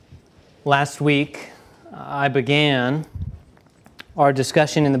Last week, I began our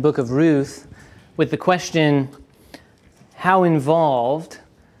discussion in the book of Ruth with the question, how involved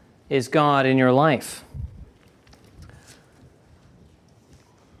is God in your life?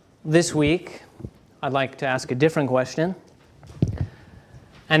 This week, I'd like to ask a different question,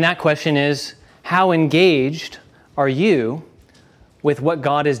 and that question is, how engaged are you with what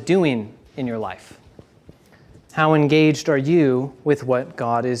God is doing in your life? How engaged are you with what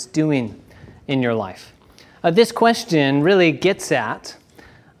God is doing in your life? This question really gets at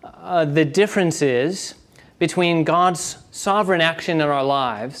the differences between God's sovereign action in our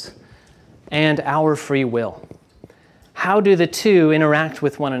lives and our free will. How do the two interact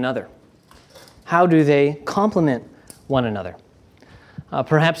with one another? How do they complement one another?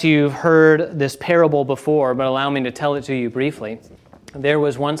 Perhaps you've heard this parable before, but allow me to tell it to you briefly. There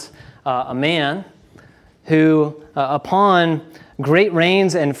was once a man who, upon great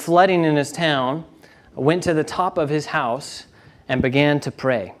rains and flooding in his town, went to the top of his house and began to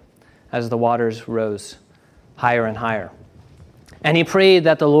pray as the waters rose higher and higher. And he prayed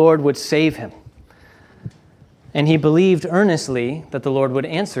that the Lord would save him. And he believed earnestly that the Lord would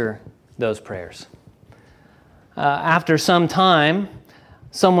answer those prayers. After some time,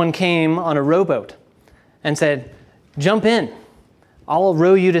 someone came on a rowboat and said, "Jump in, I'll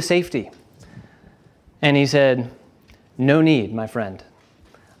row you to safety." And he said, "No need, my friend.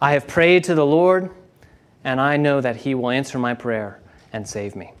 I have prayed to the Lord, and I know that He will answer my prayer and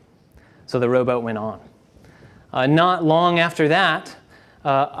save me." So the rowboat went on. Not long after that,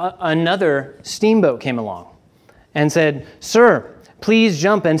 another steamboat came along and said, "Sir, please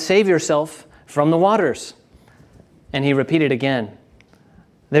jump and save yourself from the waters." And he repeated again,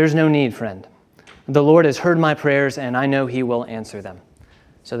 "There's no need, friend. The Lord has heard my prayers, and I know He will answer them."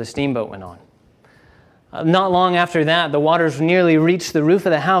 So the steamboat went on. Not long after that, the waters nearly reached the roof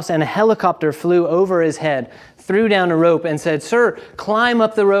of the house, and a helicopter flew over his head, threw down a rope, and said, "Sir, climb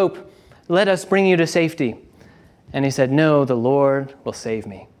up the rope. Let us bring you to safety." And he said, "No, the Lord will save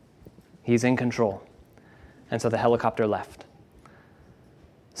me. He's in control." And so the helicopter left.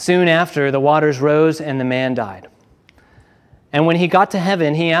 Soon after, the waters rose, and the man died. And when he got to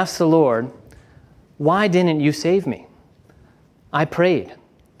heaven, he asked the Lord, "Why didn't you save me? I prayed."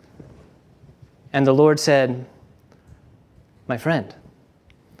 And the Lord said, "My friend,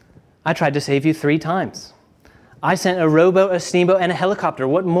 I tried to save you 3 times. I sent a rowboat, a steamboat, and a helicopter.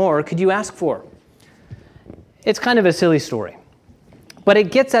 What more could you ask for?" It's kind of a silly story, but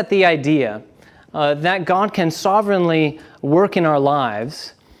it gets at the idea that God can sovereignly work in our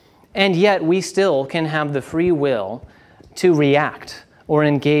lives, and yet we still can have the free will to react or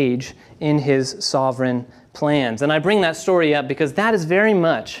engage in His sovereign plans. And I bring that story up because that is very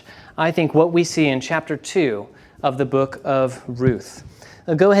much, I think, what we see in chapter 2 of the book of Ruth.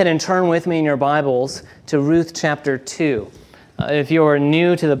 Go ahead and turn with me in your Bibles to Ruth chapter 2. If you're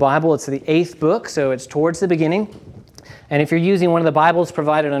new to the Bible, it's the 8th book, so it's towards the beginning. And if you're using one of the Bibles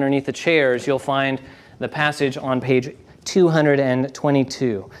provided underneath the chairs, you'll find the passage on page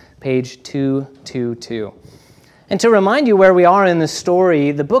 222, page 222. And to remind you where we are in the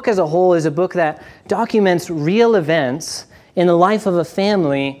story, the book as a whole is a book that documents real events in the life of a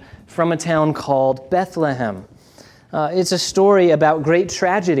family from a town called Bethlehem. It's a story about great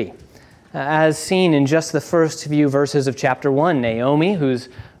tragedy, as seen in just the first few verses of chapter 1. Naomi, who's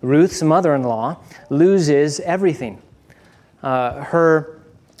Ruth's mother-in-law, loses everything. Her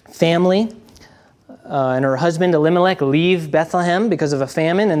family and her husband Elimelech leave Bethlehem because of a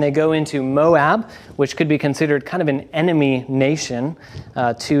famine, and they go into Moab, which could be considered kind of an enemy nation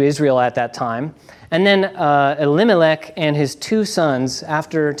to Israel at that time. And then Elimelech and his 2 sons,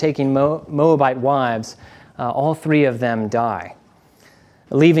 after taking Moabite wives, all 3 of them die,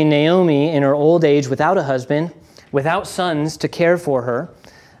 leaving Naomi in her old age without a husband, without sons to care for her,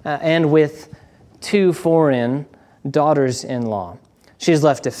 and with 2 foreign daughters-in-law. She's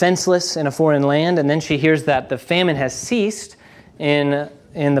left defenseless in a foreign land, and then she hears that the famine has ceased in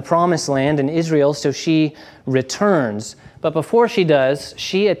the promised land in Israel, so she returns. But before she does,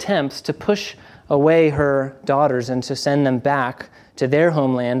 she attempts to push away her daughters and to send them back to their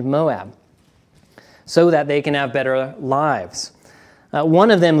homeland, Moab, so that they can have better lives.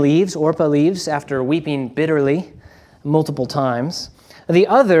 One of them leaves, Orpah leaves, after weeping bitterly multiple times. The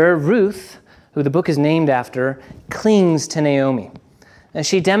other, Ruth, who the book is named after, clings to Naomi. And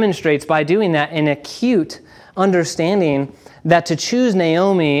she demonstrates by doing that an acute understanding that to choose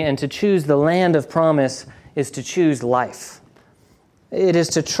Naomi and to choose the land of promise is to choose life. It is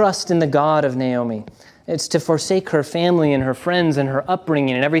to trust in the God of Naomi. It's to forsake her family and her friends and her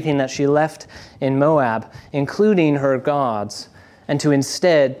upbringing and everything that she left in Moab, including her gods, and to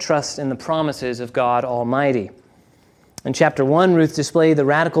instead trust in the promises of God Almighty. In chapter 1, Ruth displayed the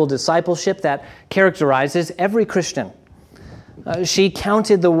radical discipleship that characterizes every Christian. She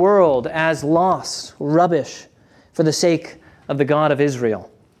counted the world as lost, rubbish, for the sake of the God of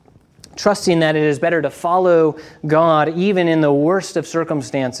Israel, trusting that it is better to follow God even in the worst of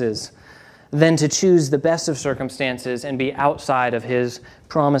circumstances than to choose the best of circumstances and be outside of His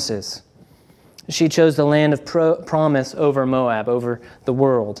promises. She chose the land of promise over Moab, over the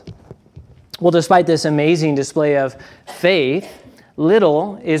world. Well, despite this amazing display of faith,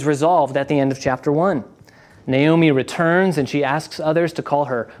 little is resolved at the end of chapter 1. Naomi returns and she asks others to call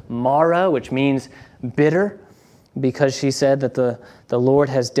her Mara, which means bitter, because she said that the Lord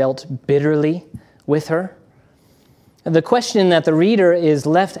has dealt bitterly with her. The question that the reader is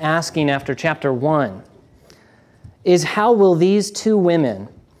left asking after chapter 1 is, how will these two women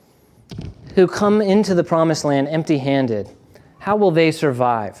who come into the promised land empty-handed, how will they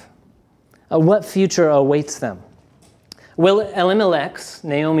survive? What future awaits them? Will Elimelech's,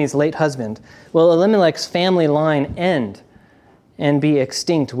 Naomi's late husband, will Elimelech's family line end and be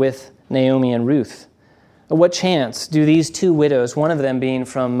extinct with Naomi and Ruth? What chance do these two widows, one of them being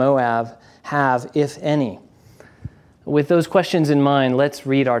from Moab, have, if any? With those questions in mind, let's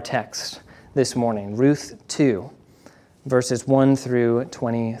read our text this morning, Ruth 2, verses 1 through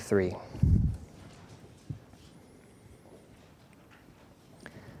 23.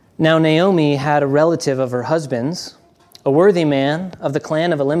 Now Naomi had a relative of her husband's, a worthy man of the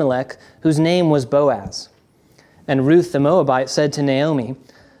clan of Elimelech, whose name was Boaz. And Ruth the Moabite said to Naomi,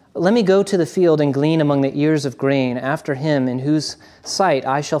 "Let me go to the field and glean among the ears of grain after him in whose sight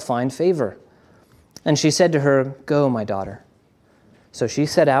I shall find favor." And she said to her, "Go, my daughter." So she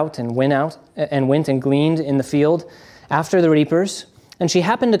set out and went and gleaned in the field after the reapers. And she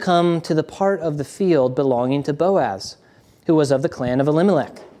happened to come to the part of the field belonging to Boaz, who was of the clan of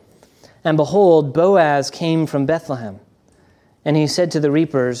Elimelech. And behold, Boaz came from Bethlehem. And he said to the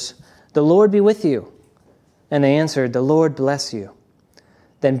reapers, "The Lord be with you." And they answered, "The Lord bless you."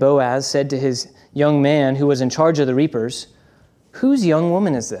 Then Boaz said to his young man who was in charge of the reapers, "Whose young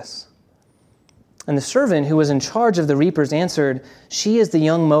woman is this?" And the servant who was in charge of the reapers answered, "She is the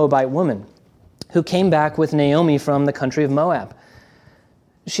young Moabite woman who came back with Naomi from the country of Moab."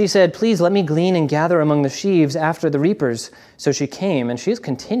 She said, "Please let me glean and gather among the sheaves after the reapers." So she came, and she has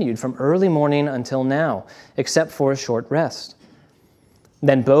continued from early morning until now, except for a short rest.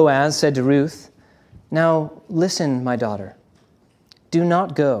 Then Boaz said to Ruth, "Now listen, my daughter. Do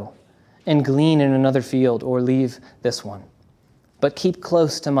not go and glean in another field or leave this one, but keep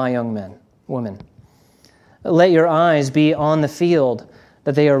close to my young woman. Let your eyes be on the field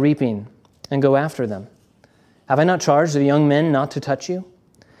that they are reaping and go after them. Have I not charged the young men not to touch you?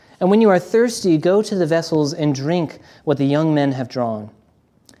 And when you are thirsty, go to the vessels and drink what the young men have drawn."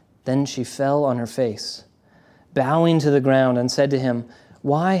 Then she fell on her face, bowing to the ground, and said to him,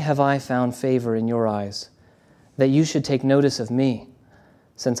 "Why have I found favor in your eyes, that you should take notice of me,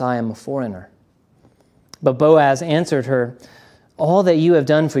 since I am a foreigner?" But Boaz answered her, "All that you have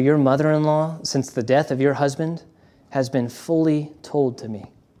done for your mother-in-law since the death of your husband has been fully told to me,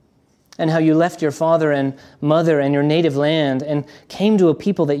 and how you left your father and mother and your native land and came to a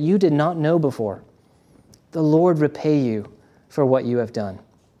people that you did not know before. The Lord repay you for what you have done,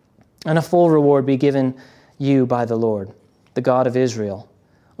 and a full reward be given you by the Lord, the God of Israel,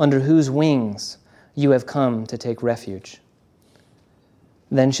 under whose wings you have come to take refuge."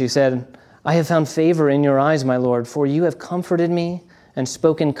 Then she said, "I have found favor in your eyes, my Lord, for you have comforted me and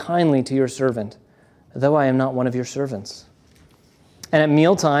spoken kindly to your servant, though I am not one of your servants." And at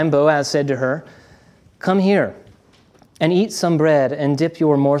mealtime, Boaz said to her, "Come here and eat some bread and dip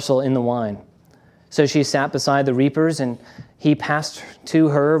your morsel in the wine." So she sat beside the reapers, and he passed to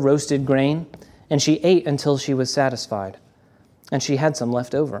her roasted grain, and she ate until she was satisfied, and she had some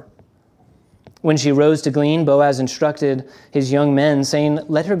left over. When she rose to glean, Boaz instructed his young men, saying,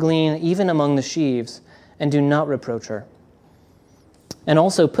 "Let her glean even among the sheaves, and do not reproach her. And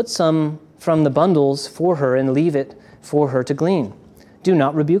also put some from the bundles for her, and leave it for her to glean. Do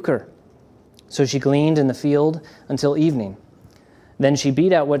not rebuke her." So she gleaned in the field until evening. Then she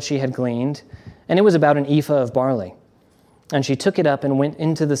beat out what she had gleaned, and it was about an ephah of barley. And she took it up and went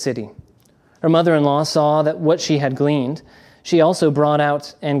into the city. Her mother-in-law saw that what she had gleaned. She also brought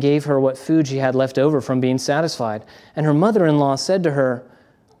out and gave her what food she had left over from being satisfied. And her mother-in-law said to her,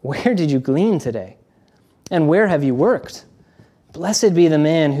 "Where did you glean today? And where have you worked? Blessed be the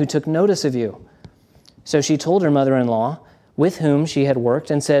man who took notice of you." So she told her mother-in-law with whom she had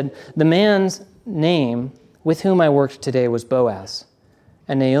worked, and said, "The man's name with whom I worked today was Boaz."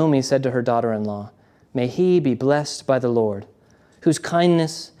 And Naomi said to her daughter-in-law, "May he be blessed by the Lord, whose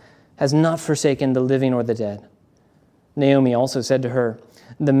kindness has not forsaken the living or the dead." Naomi also said to her,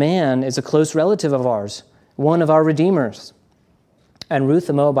 "The man is a close relative of ours, one of our redeemers." And Ruth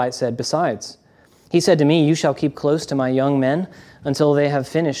the Moabite said, "Besides, he said to me, 'You shall keep close to my young men until they have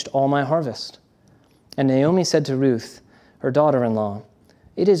finished all my harvest.'" And Naomi said to Ruth, her daughter-in-law,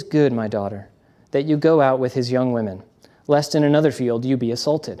 "It is good, my daughter, that you go out with his young women, lest in another field you be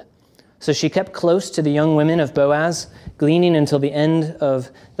assaulted." So she kept close to the young women of Boaz, gleaning until the end of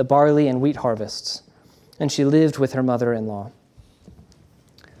the barley and wheat harvests. And she lived with her mother-in-law.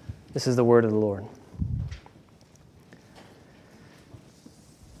 This is the word of the Lord.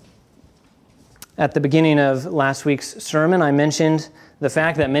 At the beginning of last week's sermon, I mentioned the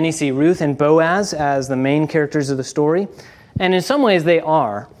fact that many see Ruth and Boaz as the main characters of the story, and in some ways they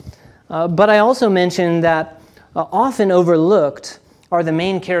are. But I also mentioned that often overlooked are the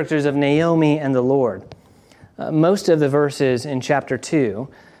main characters of Naomi and the Lord. Most of the verses in chapter 2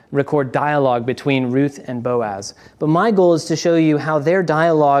 record dialogue between Ruth and Boaz. But my goal is to show you how their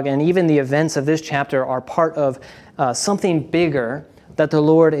dialogue and even the events of this chapter are part of something bigger that the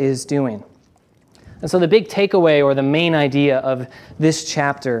Lord is doing. And so the big takeaway or the main idea of this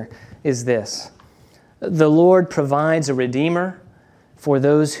chapter is this: the Lord provides a redeemer for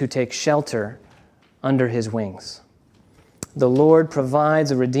those who take shelter under his wings. The Lord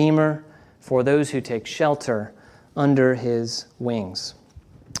provides a redeemer for those who take shelter under his wings.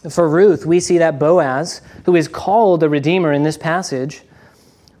 For Ruth, we see that Boaz, who is called a redeemer in this passage,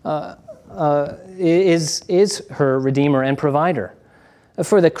 is her redeemer and provider.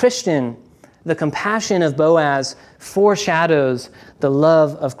 For the Christian, the compassion of Boaz foreshadows the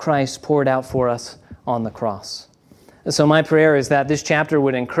love of Christ poured out for us on the cross. So my prayer is that this chapter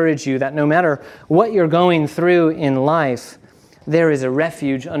would encourage you that no matter what you're going through in life, there is a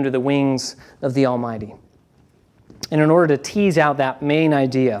refuge under the wings of the Almighty. And in order to tease out that main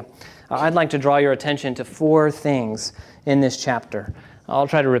idea, I'd like to draw your attention to 4 things in this chapter. I'll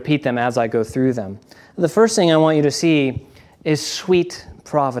try to repeat them as I go through them. The first thing I want you to see is sweet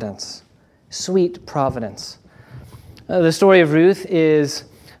providence. Sweet providence. The story of Ruth is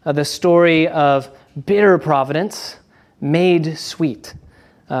the story of bitter providence made sweet,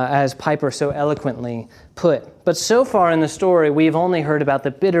 as Piper so eloquently put. But so far in the story, we've only heard about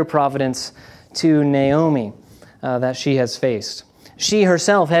the bitter providence to Naomi that she has faced. She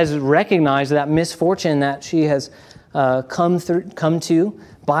herself has recognized that misfortune that she has come to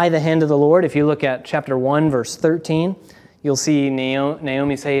by the hand of the Lord. If you look at chapter 1, verse 13, you'll see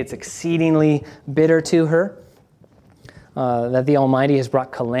Naomi say it's exceedingly bitter to her, that the Almighty has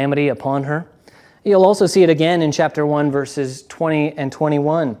brought calamity upon her. You'll also see it again in chapter 1, verses 20 and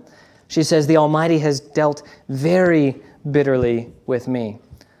 21. She says, "The Almighty has dealt very bitterly with me.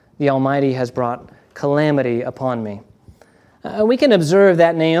 The Almighty has brought calamity upon me." We can observe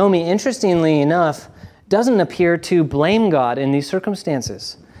that Naomi, interestingly enough, doesn't appear to blame God in these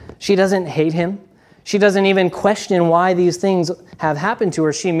circumstances. She doesn't hate him. She doesn't even question why these things have happened to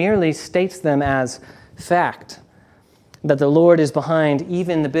her. She merely states them as fact, that the Lord is behind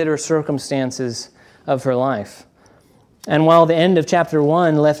even the bitter circumstances of her life. And while the end of chapter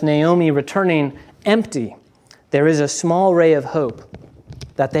 1 left Naomi returning empty, there is a small ray of hope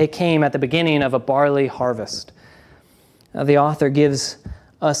that they came at the beginning of a barley harvest. The author gives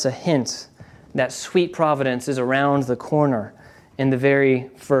us a hint that sweet providence is around the corner in the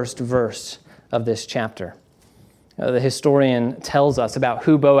very first verse of this chapter. The historian tells us about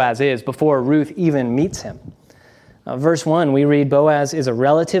who Boaz is before Ruth even meets him. Verse 1, we read, Boaz is a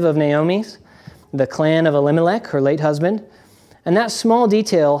relative of Naomi's, the clan of Elimelech, her late husband. And that small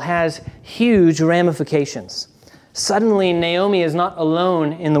detail has huge ramifications. Suddenly, Naomi is not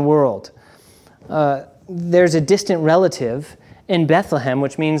alone in the world. There's a distant relative in Bethlehem,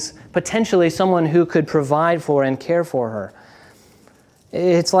 which means potentially someone who could provide for and care for her.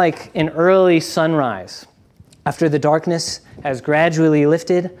 It's like an early sunrise. After the darkness has gradually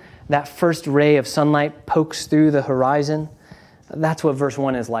lifted, that first ray of sunlight pokes through the horizon. That's what verse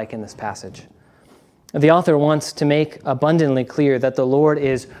 1 is like in this passage. The author wants to make abundantly clear that the Lord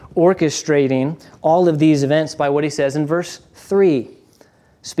is orchestrating all of these events by what he says in verse 3.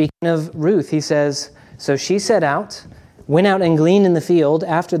 Speaking of Ruth, he says, "So she set out, went out and gleaned in the field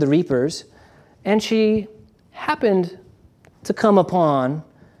after the reapers, and she happened to come upon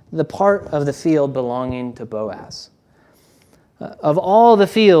the part of the field belonging to Boaz." Of all the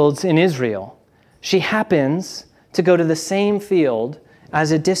fields in Israel, she happens to go to the same field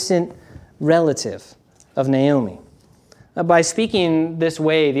as a distant relative of Naomi. By speaking this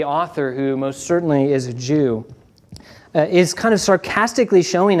way, the author, who most certainly is a Jew, is kind of sarcastically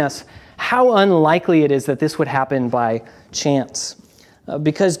showing us how unlikely it is that this would happen by chance.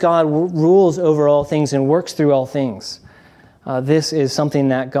 Because God rules over all things and works through all things. This is something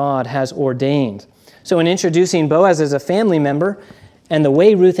that God has ordained. So in introducing Boaz as a family member and the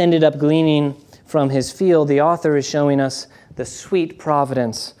way Ruth ended up gleaning from his field, the author is showing us the sweet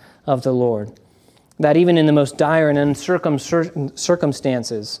providence of the Lord. That even in the most dire and uncertain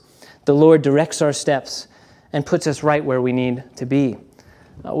circumstances, the Lord directs our steps and puts us right where we need to be.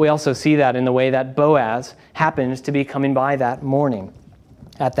 We also see that in the way that Boaz happens to be coming by that morning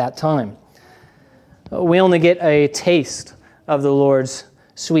at that time. We only get a taste of the Lord's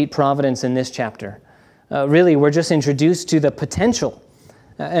sweet providence in this chapter. Really, we're just introduced to the potential,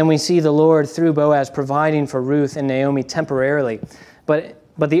 and we see the Lord through Boaz providing for Ruth and Naomi temporarily. But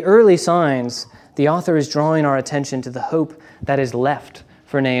the early signs, the author is drawing our attention to the hope that is left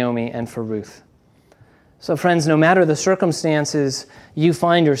for Naomi and for Ruth. So friends, no matter the circumstances you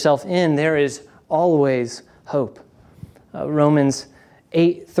find yourself in, there is always hope. Romans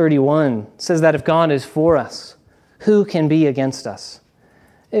 8:31 says that if God is for us, who can be against us?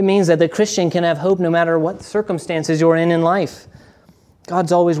 It means that the Christian can have hope no matter what circumstances you're in life.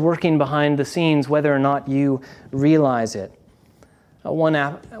 God's always working behind the scenes, whether or not you realize it. One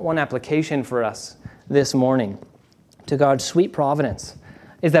application for us this morning to God's sweet providence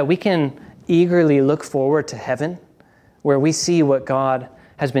is that we can eagerly look forward to heaven, where we see what God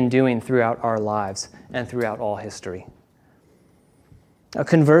has been doing throughout our lives and throughout all history.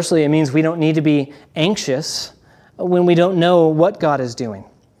 Conversely, it means we don't need to be anxious when we don't know what God is doing.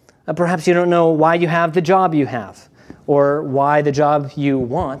 Perhaps you don't know why you have the job you have, or why the job you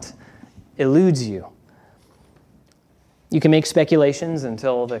want eludes you. You can make speculations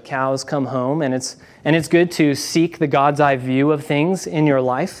until the cows come home, and it's good to seek the God's eye view of things in your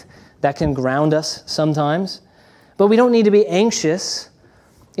life. That can ground us sometimes. But we don't need to be anxious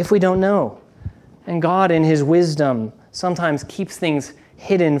if we don't know. And God, in His wisdom, sometimes keeps things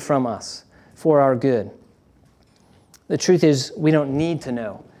hidden from us for our good. The truth is, we don't need to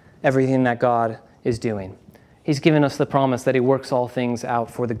know everything that God is doing. He's given us the promise that He works all things out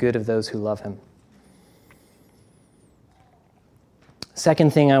for the good of those who love Him.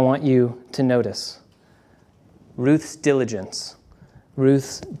 Second thing I want you to notice, Ruth's diligence.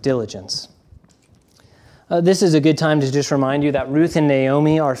 Ruth's diligence. This is a good time to just remind you that Ruth and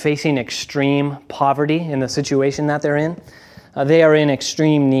Naomi are facing extreme poverty in the situation that they're in. They are in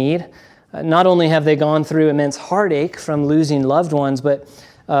extreme need. Not only have they gone through immense heartache from losing loved ones, but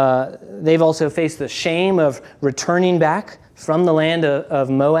they've also faced the shame of returning back from the land of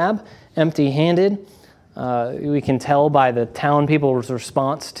Moab empty-handed. We can tell by the town people's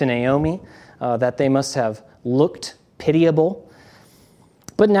response to Naomi that they must have looked pitiable.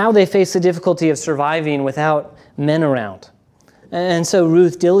 But now they face the difficulty of surviving without men around. And so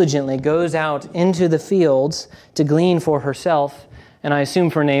Ruth diligently goes out into the fields to glean for herself, and I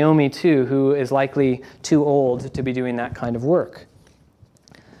assume for Naomi too, who is likely too old to be doing that kind of work.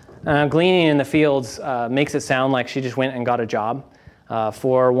 Gleaning in the fields makes it sound like she just went and got a job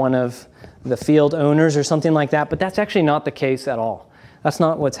for one of the field owners or something like that, but that's actually not the case at all. That's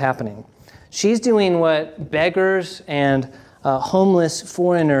not what's happening. She's doing what beggars and homeless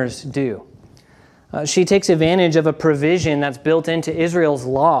foreigners do. She takes advantage of a provision that's built into Israel's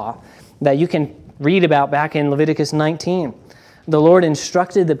law that you can read about back in Leviticus 19. The Lord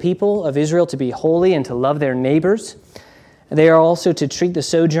instructed the people of Israel to be holy and to love their neighbors. They are also to treat the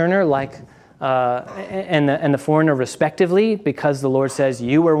sojourner like and the foreigner respectively, because the Lord says,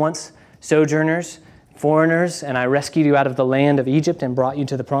 "You were once sojourners, foreigners, and I rescued you out of the land of Egypt and brought you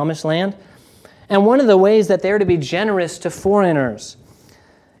to the promised land." And one of the ways that they're to be generous to foreigners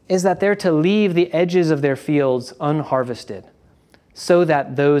is that they're to leave the edges of their fields unharvested so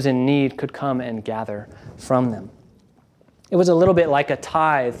that those in need could come and gather from them. It was a little bit like a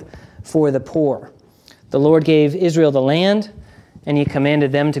tithe for the poor. The Lord gave Israel the land, and He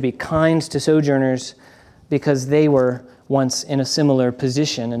commanded them to be kind to sojourners because they were once in a similar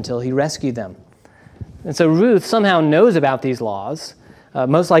position until He rescued them. And so Ruth somehow knows about these laws,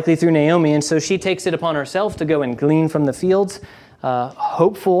 most likely through Naomi, and so she takes it upon herself to go and glean from the fields,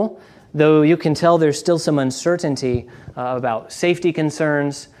 hopeful, though you can tell there's still some uncertainty about safety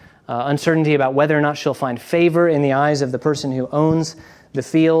concerns, uncertainty about whether or not she'll find favor in the eyes of the person who owns the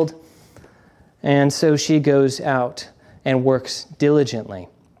field. And so she goes out and works diligently.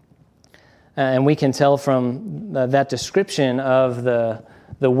 And we can tell from that description of the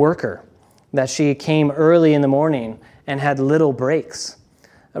worker that she came early in the morning and had little breaks.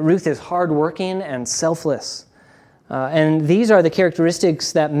 Ruth is hardworking and selfless. And these are the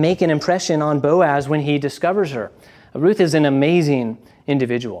characteristics that make an impression on Boaz when he discovers her. Ruth is an amazing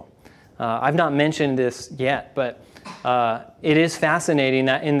individual. I've not mentioned this yet, but it is fascinating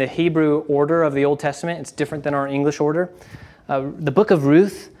that in the Hebrew order of the Old Testament, it's different than our English order. The book of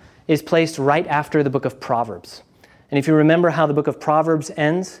Ruth is placed right after the book of Proverbs. And if you remember how the book of Proverbs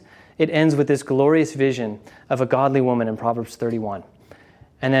ends, it ends with this glorious vision of a godly woman in Proverbs 31.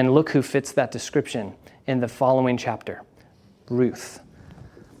 And then look who fits that description in the following chapter, Ruth.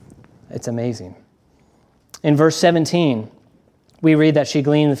 It's amazing. In verse 17, we read that she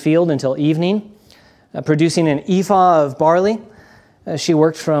gleaned the field until evening, producing an ephah of barley. She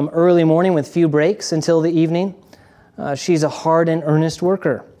worked from early morning with few breaks until the evening. She's a hard and earnest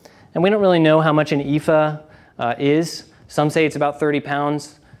worker. And we don't really know how much an ephah is. Some say it's about 30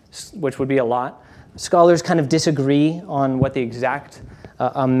 pounds, which would be a lot. Scholars kind of disagree on what the exact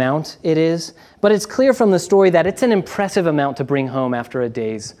amount it is, but it's clear from the story that it's an impressive amount to bring home after a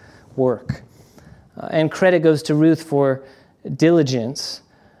day's work. And credit goes to Ruth for diligence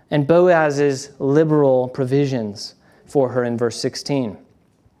and Boaz's liberal provisions for her in verse 16.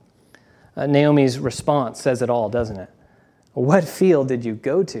 Naomi's response says it all, doesn't it? What field did you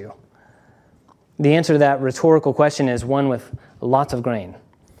go to? The answer to that rhetorical question is one with lots of grain.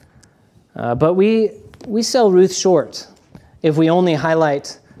 But we sell Ruth short if we only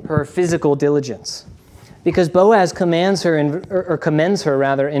highlight her physical diligence. Because Boaz commends her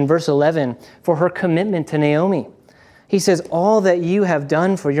in verse 11 for her commitment to Naomi. He says, all that you have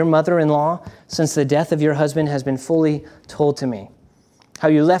done for your mother-in-law since the death of your husband has been fully told to me. How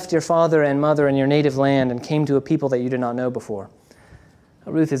you left your father and mother and your native land and came to a people that you did not know before.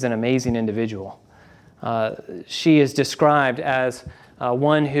 Ruth is an amazing individual. She is described as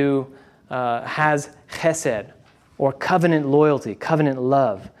one who has chesed, or covenant loyalty, covenant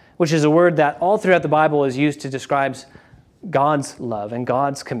love, which is a word that all throughout the Bible is used to describe God's love and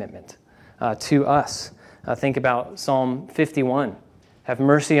God's commitment to us. Think about Psalm 51. Have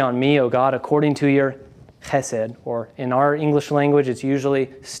mercy on me, O God, according to your chesed, or in our English language, it's usually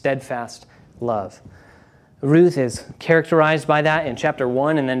steadfast love. Ruth is characterized by that in chapter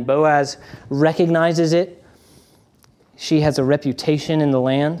 1, and then Boaz recognizes it. She has a reputation in the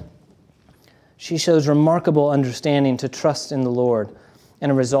land. She shows remarkable understanding to trust in the Lord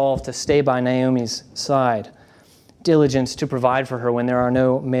and a resolve to stay by Naomi's side, diligence to provide for her when there are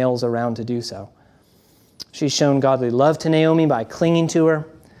no males around to do so. She's shown godly love to Naomi by clinging to her,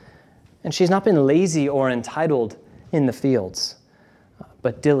 and she's not been lazy or entitled in the fields,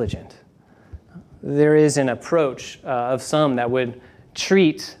 but diligent. There is an approach of some that would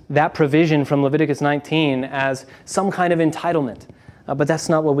treat that provision from Leviticus 19 as some kind of entitlement, but that's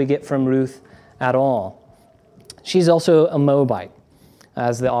not what we get from Ruth at all. She's also a Moabite,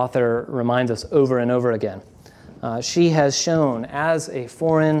 as the author reminds us over and over again. She has shown, as a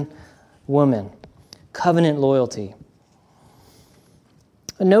foreign woman, covenant loyalty.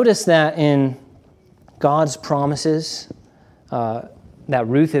 Notice that in God's promises that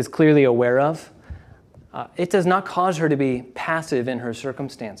Ruth is clearly aware of, it does not cause her to be passive in her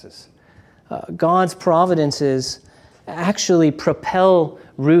circumstances. God's providences actually propel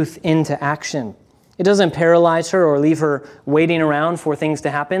Ruth into action. It doesn't paralyze her or leave her waiting around for things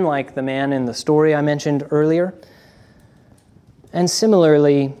to happen like the man in the story I mentioned earlier. And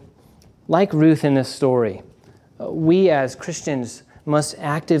similarly, like Ruth in this story, we as Christians must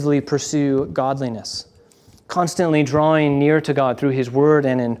actively pursue godliness, constantly drawing near to God through His Word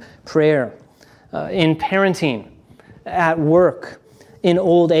and in prayer, in parenting, at work, in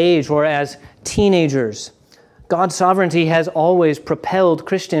old age, or as teenagers. God's sovereignty has always propelled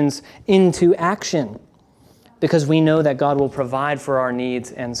Christians into action because we know that God will provide for our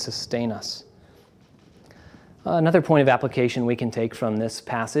needs and sustain us. Another point of application we can take from this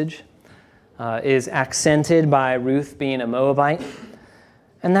passage is accented by Ruth being a Moabite,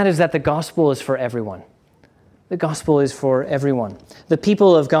 and that is that the gospel is for everyone. The gospel is for everyone. The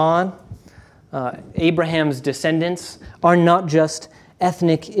people of God, Abraham's descendants, are not just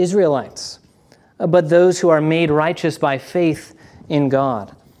ethnic Israelites, but those who are made righteous by faith in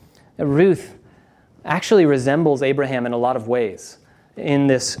God. Ruth actually resembles Abraham in a lot of ways in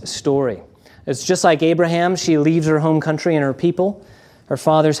this story. It's just like Abraham, she leaves her home country and her people, her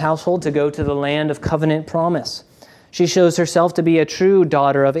father's household, to go to the land of covenant promise. She shows herself to be a true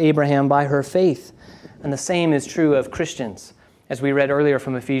daughter of Abraham by her faith. And the same is true of Christians, as we read earlier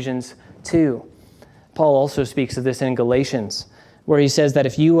from Ephesians 2. Paul also speaks of this in Galatians, where he says that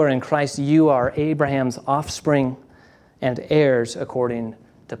if you are in Christ, you are Abraham's offspring and heirs according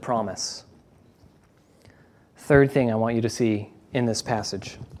to promise. Third thing I want you to see in this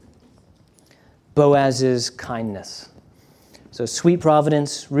passage, Boaz's kindness. So sweet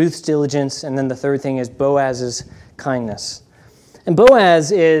providence, Ruth's diligence, and then the third thing is Boaz's kindness. And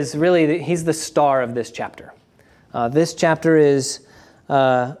Boaz is really, he's the star of this chapter. This chapter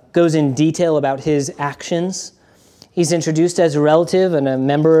goes in detail about his actions. He's introduced as a relative and a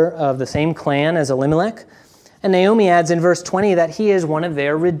member of the same clan as Elimelech. And Naomi adds in verse 20 that he is one of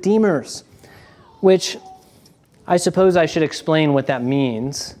their redeemers, which I suppose I should explain what that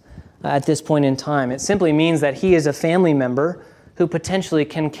means at this point in time. It simply means that he is a family member who potentially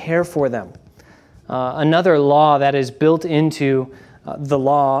can care for them. Another law that is built into the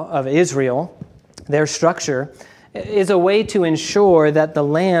law of Israel, their structure, is a way to ensure that the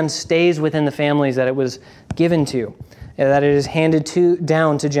land stays within the families that it was given to, that it is handed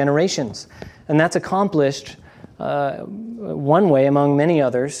down to generations. And that's accomplished one way among many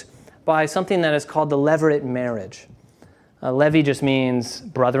others by something that is called the levirate marriage. Levi just means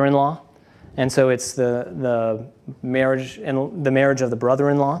brother-in-law, and so it's the marriage and the marriage of the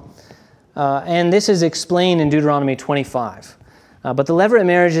brother-in-law. And this is explained in Deuteronomy 25. But the levirate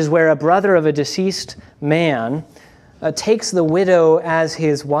marriage is where a brother of a deceased man takes the widow as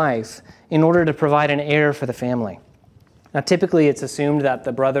his wife in order to provide an heir for the family. Now, typically it's assumed that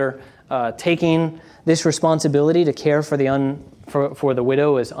the brother taking this responsibility to care for the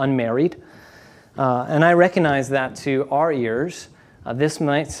widow is unmarried. And I recognize that to our ears, this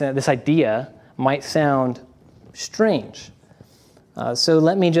idea might sound strange. So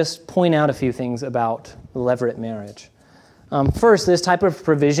let me just point out a few things about the levirate marriage. First, this type of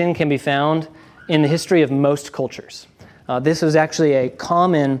provision can be found in the history of most cultures. This was actually a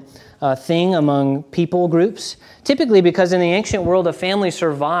common thing among people groups, typically because in the ancient world, a family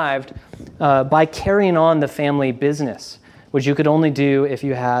survived by carrying on the family business, which you could only do if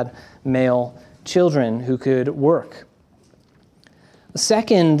you had male children who could work.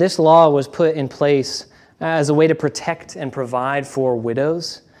 Second, this law was put in place as a way to protect and provide for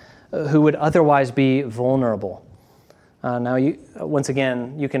widows who would otherwise be vulnerable. Now, once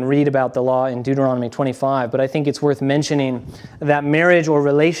again, you can read about the law in Deuteronomy 25, but I think it's worth mentioning that marriage or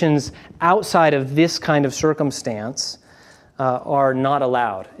relations outside of this kind of circumstance are not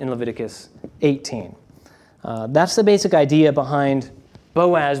allowed in Leviticus 18. That's the basic idea behind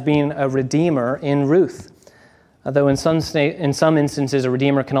Boaz being a redeemer in Ruth. Though in some instances, a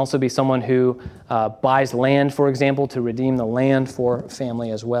redeemer can also be someone who buys land, for example, to redeem the land for family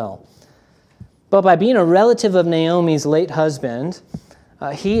as well. But by being a relative of Naomi's late husband,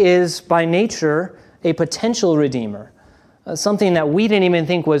 he is by nature a potential redeemer, something that we didn't even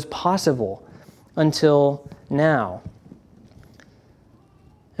think was possible until now.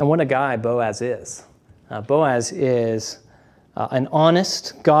 And what a guy Boaz is. Boaz is an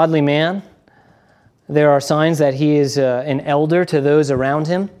honest, godly man. There are signs that he is an elder to those around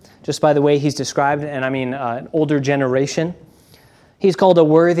him, just by the way he's described, and I mean an older generation. He's called a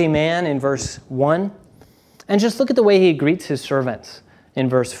worthy man in verse 1. And just look at the way he greets his servants in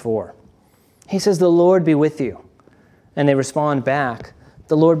verse 4. He says, "The Lord be with you." And they respond back,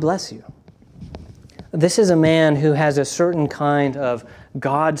 "The Lord bless you." This is a man who has a certain kind of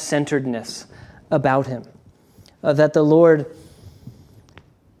God-centeredness about him, that the Lord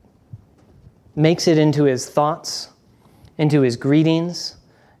makes it into his thoughts, into his greetings,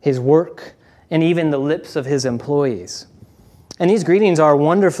 his work, and even the lips of his employees. And these greetings are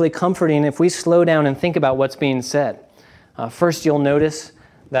wonderfully comforting if we slow down and think about what's being said. First, you'll notice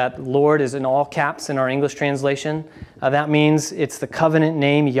that Lord is in all caps in our English translation. That means it's the covenant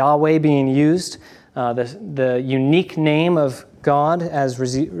name Yahweh being used, the unique name of God as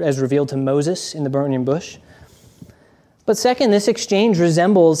revealed to Moses in the burning bush. But second, this exchange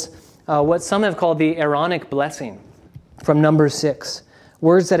resembles what some have called the Aaronic blessing from Numbers 6.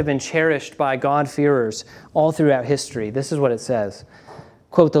 Words that have been cherished by God-fearers all throughout history. This is what it says.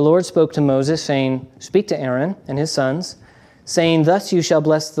 Quote, "The Lord spoke to Moses, saying, 'Speak to Aaron and his sons, saying, Thus you shall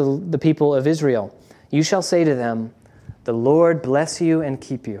bless the people of Israel. You shall say to them, The Lord bless you and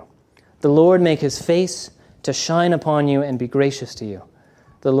keep you. The Lord make his face to shine upon you and be gracious to you.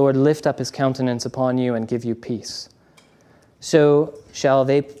 The Lord lift up his countenance upon you and give you peace. So shall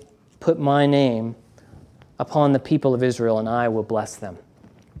they put my name upon the people of Israel, and I will bless them.'"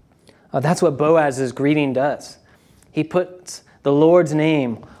 That's what Boaz's greeting does. He puts the Lord's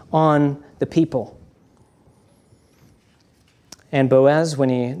name on the people. And Boaz, when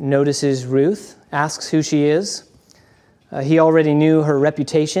he notices Ruth, asks who she is. He already knew her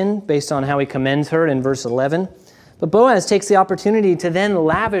reputation based on how he commends her in verse 11. But Boaz takes the opportunity to then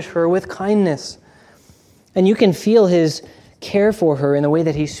lavish her with kindness. And you can feel his care for her in the way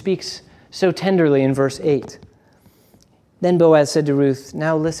that he speaks so tenderly in verse 8. Then Boaz said to Ruth,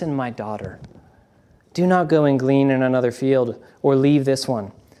 "Now listen, my daughter. Do not go and glean in another field or leave this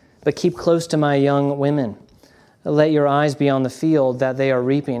one, but keep close to my young women. Let your eyes be on the field that they are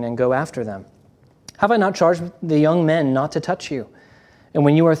reaping and go after them. Have I not charged the young men not to touch you? And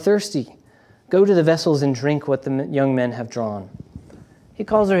when you are thirsty, go to the vessels and drink what the young men have drawn." He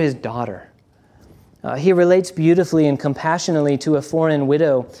calls her his daughter. He relates beautifully and compassionately to a foreign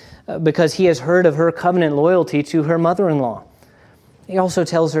widow because he has heard of her covenant loyalty to her mother-in-law. He also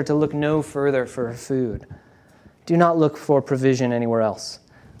tells her to look no further for food. Do not look for provision anywhere else.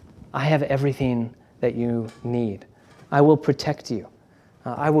 I have everything that you need. I will protect you.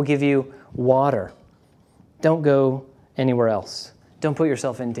 I will give you water. Don't go anywhere else. Don't put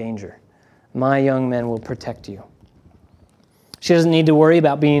yourself in danger. My young men will protect you. She doesn't need to worry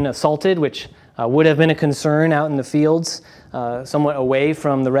about being assaulted, which would have been a concern out in the fields, somewhat away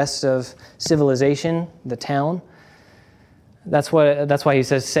from the rest of civilization, the town. That's why he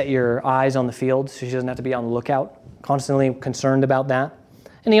says, set your eyes on the field, so she doesn't have to be on the lookout, constantly concerned about that.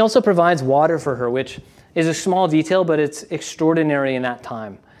 And he also provides water for her, which is a small detail, but it's extraordinary in that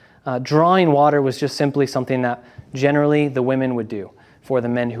time. Drawing water was just simply something that generally the women would do for the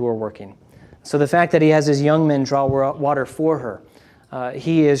men who were working. So the fact that he has his young men draw water for her,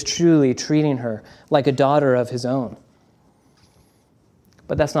 he is truly treating her like a daughter of his own.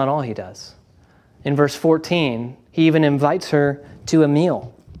 But that's not all he does. In verse 14, he even invites her to a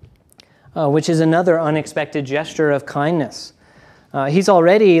meal, which is another unexpected gesture of kindness. He's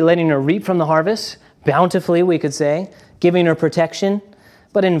already letting her reap from the harvest, bountifully, we could say, giving her protection.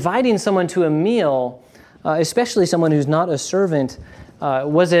 But inviting someone to a meal, especially someone who's not a servant,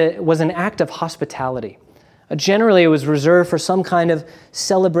 was an act of hospitality. Generally, it was reserved for some kind of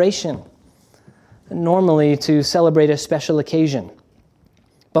celebration, normally to celebrate a special occasion.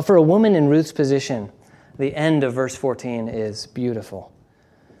 But for a woman in Ruth's position, the end of verse 14 is beautiful.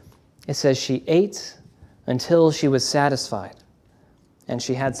 It says, she ate until she was satisfied, and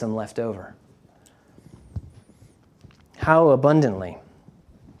she had some left over. How abundantly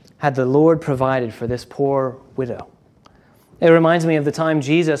had the Lord provided for this poor widow. It reminds me of the time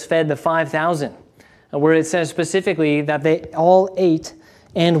Jesus fed the 5,000, where it says specifically that they all ate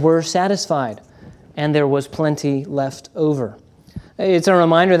and were satisfied, and there was plenty left over. It's a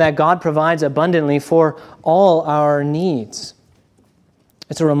reminder that God provides abundantly for all our needs.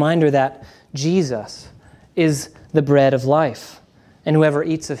 It's a reminder that Jesus is the bread of life, and whoever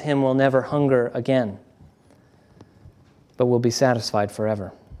eats of him will never hunger again, but will be satisfied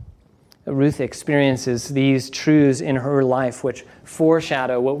forever. Ruth experiences these truths in her life which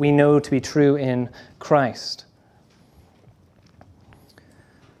foreshadow what we know to be true in Christ.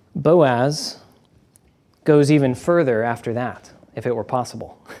 Boaz goes even further after that, if it were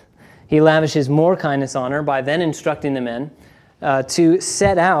possible. He lavishes more kindness on her by then instructing the men to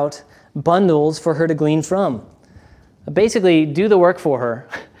set out bundles for her to glean from. Basically, do the work for her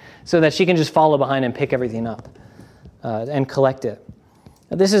so that she can just follow behind and pick everything up and collect it.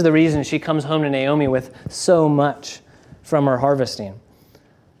 This is the reason she comes home to Naomi with so much from her harvesting.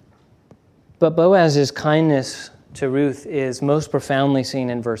 But Boaz's kindness to Ruth is most profoundly seen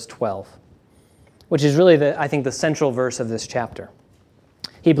in verse 12, which is really, I think, the central verse of this chapter.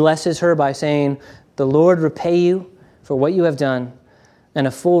 He blesses her by saying, "The Lord repay you for what you have done, and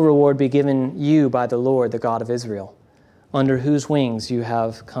a full reward be given you by the Lord, the God of Israel, under whose wings you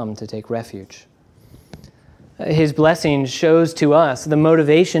have come to take refuge." His blessing shows to us the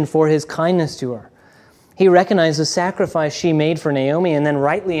motivation for his kindness to her. He recognizes the sacrifice she made for Naomi and then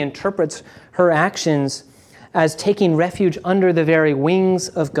rightly interprets her actions as taking refuge under the very wings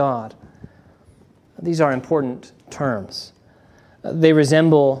of God. These are important terms. They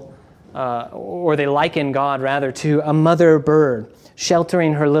resemble, or they liken God rather, to a mother bird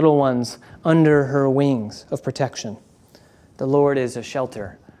sheltering her little ones under her wings of protection. The Lord is a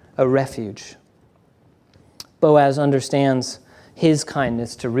shelter, a refuge. Boaz understands his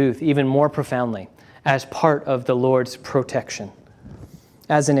kindness to Ruth even more profoundly as part of the Lord's protection,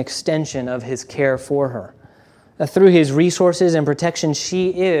 as an extension of his care for her. Through his resources and protection, she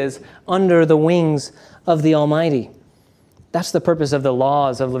is under the wings of the Almighty. That's the purpose of the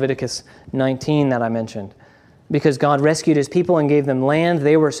laws of Leviticus 19 that I mentioned. Because God rescued his people and gave them land,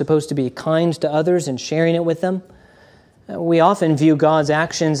 they were supposed to be kind to others and sharing it with them. We often view God's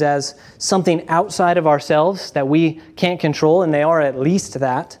actions as something outside of ourselves that we can't control, and they are at least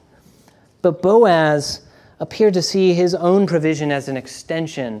that. But Boaz appeared to see his own provision as an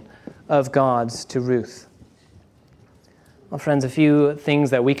extension of God's to Ruth. Well, friends, a few things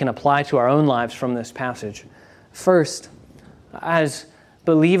that we can apply to our own lives from this passage. First, as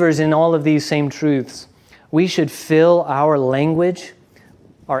believers in all of these same truths, we should fill our language,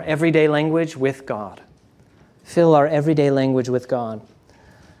 our everyday language, with God. Fill our everyday language with God.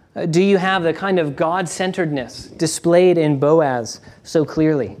 Do you have the kind of God-centeredness displayed in Boaz so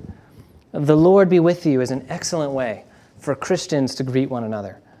clearly? The Lord be with you is an excellent way for Christians to greet one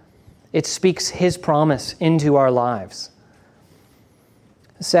another. It speaks His promise into our lives.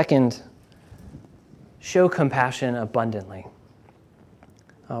 Second, show compassion abundantly.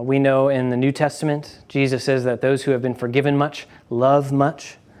 We know in the New Testament, Jesus says that those who have been forgiven much love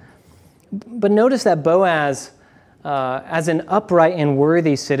much. But notice that Boaz, as an upright and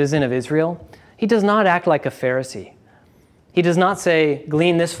worthy citizen of Israel, he does not act like a Pharisee. He does not say,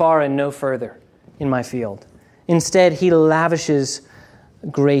 glean this far and no further in my field. Instead, he lavishes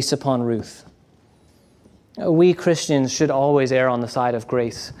grace upon Ruth. We Christians should always err on the side of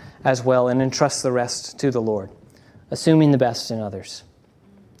grace as well and entrust the rest to the Lord, assuming the best in others,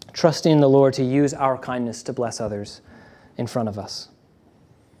 trusting the Lord to use our kindness to bless others in front of us.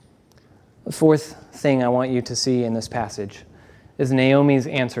 The fourth thing I want you to see in this passage is Naomi's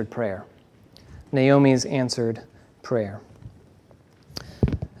answered prayer. Naomi's answered prayer.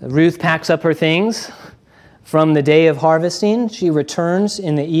 Ruth packs up her things from the day of harvesting. She returns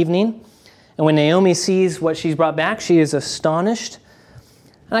in the evening. And when Naomi sees what she's brought back, she is astonished.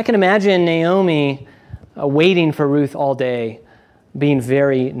 And I can imagine Naomi waiting for Ruth all day, being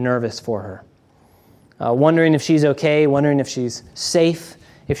very nervous for her, wondering if she's okay, wondering if she's safe,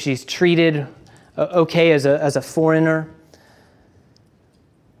 if she's treated okay as a foreigner,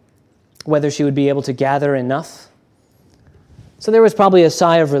 whether she would be able to gather enough. So there was probably a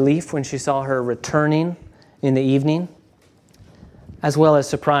sigh of relief when she saw her returning in the evening, as well as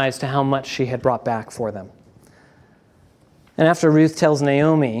surprise to how much she had brought back for them. And after Ruth tells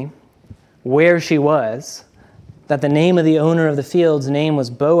Naomi where she was, that the name of the owner of the field's name was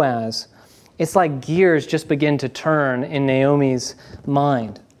Boaz, it's like gears just begin to turn in Naomi's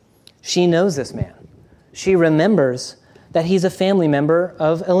mind. She knows this man. She remembers that he's a family member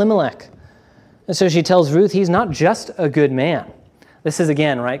of Elimelech. And so she tells Ruth he's not just a good man. This is,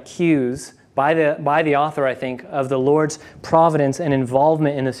 again, right, cues by the author, I think, of the Lord's providence and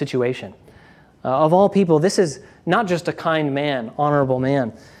involvement in the situation. Of all people, this is not just a kind man, honorable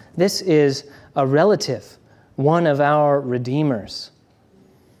man. This is a relative, one of our redeemers.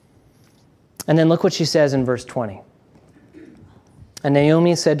 And then look what she says in verse 20. And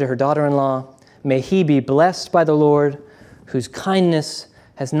Naomi said to her daughter-in-law, "May he be blessed by the Lord, whose kindness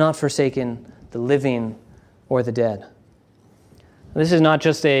has not forsaken the living or the dead." This is not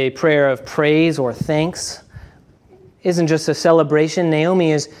just a prayer of praise or thanks. It isn't just a celebration.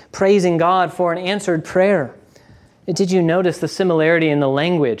 Naomi is praising God for an answered prayer. Did you notice the similarity in the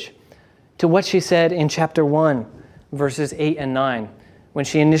language to what she said in chapter 1, verses 8 and 9, when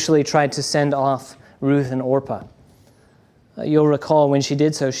she initially tried to send off Ruth and Orpah? You'll recall when she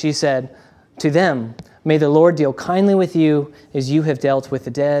did so, she said to them, "May the Lord deal kindly with you as you have dealt with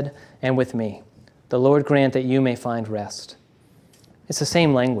the dead and with me. The Lord grant that you may find rest." It's the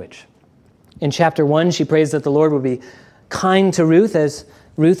same language. In chapter 1, she prays that the Lord would be kind to Ruth as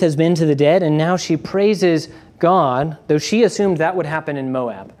Ruth has been to the dead, and now she praises God, though she assumed that would happen in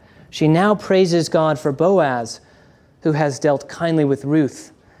Moab. She now praises God for Boaz, who has dealt kindly with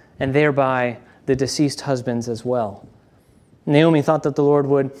Ruth, and thereby the deceased husbands as well. Naomi thought that the Lord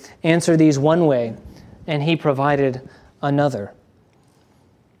would answer these one way, and he provided another.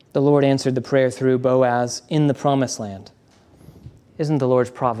 The Lord answered the prayer through Boaz in the promised land. Isn't the Lord's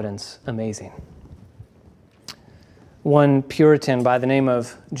providence amazing? One Puritan by the name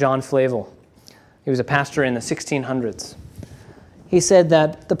of John Flavel, he was a pastor in the 1600s. He said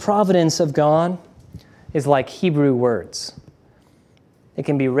that the providence of God is like Hebrew words. It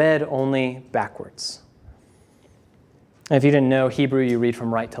can be read only backwards. And if you didn't know Hebrew, you read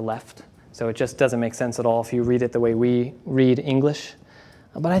from right to left. So it just doesn't make sense at all if you read it the way we read English.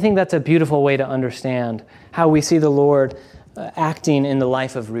 But I think that's a beautiful way to understand how we see the Lord acting in the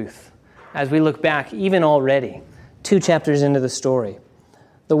life of Ruth. As we look back, even already, 2 chapters into the story,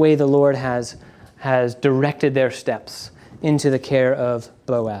 the way the Lord has directed their steps into the care of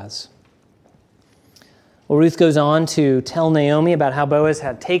Boaz. Well, Ruth goes on to tell Naomi about how Boaz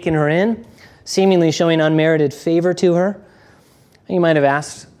had taken her in, seemingly showing unmerited favor to her. You might have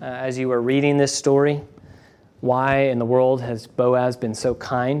asked, as you were reading this story, why in the world has Boaz been so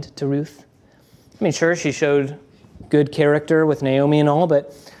kind to Ruth? I mean, sure, she showed good character with Naomi and all,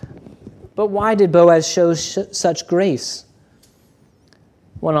 but why did Boaz show such grace?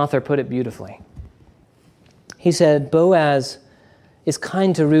 One author put it beautifully. He said, Boaz is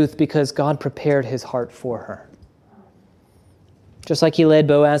kind to Ruth because God prepared his heart for her. Just like he led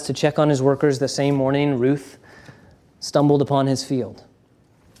Boaz to check on his workers the same morning, Ruth stumbled upon his field.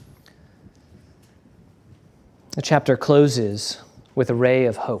 The chapter closes with a ray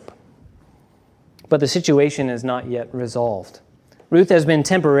of hope. But the situation is not yet resolved. Ruth has been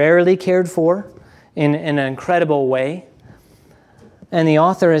temporarily cared for in an incredible way. And the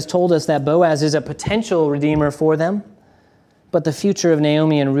author has told us that Boaz is a potential redeemer for them, but the future of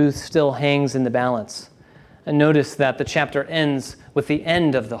Naomi and Ruth still hangs in the balance. And notice that the chapter ends with the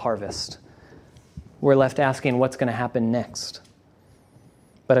end of the harvest. We're left asking what's going to happen next.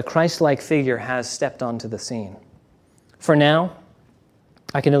 But a Christ-like figure has stepped onto the scene. For now,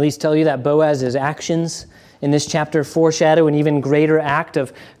 I can at least tell you that Boaz's actions in this chapter foreshadow an even greater act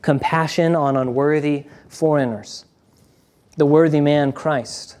of compassion on unworthy foreigners. The worthy man,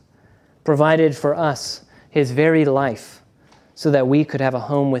 Christ, provided for us his very life so that we could have a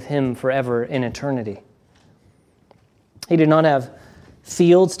home with him forever in eternity. He did not have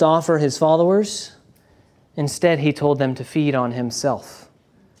fields to offer his followers. Instead, he told them to feed on himself.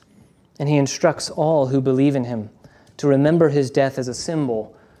 And he instructs all who believe in him to remember his death as a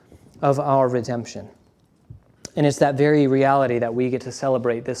symbol of our redemption. And it's that very reality that we get to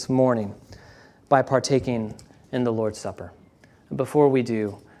celebrate this morning by partaking in the Lord's Supper. Before we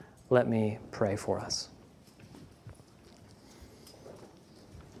do, let me pray for us.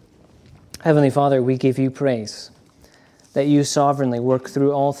 Heavenly Father, we give you praise that you sovereignly work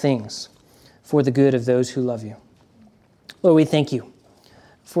through all things for the good of those who love you. Lord, we thank you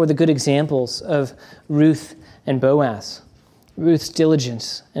for the good examples of Ruth and Boaz, Ruth's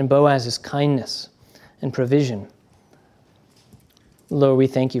diligence and Boaz's kindness and provision. Lord, we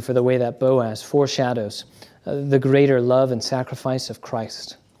thank you for the way that Boaz foreshadows the greater love and sacrifice of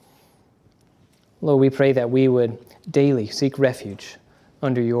Christ. Lord, we pray that we would daily seek refuge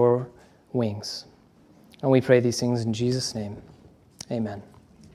under your wings. And we pray these things in Jesus' name. Amen.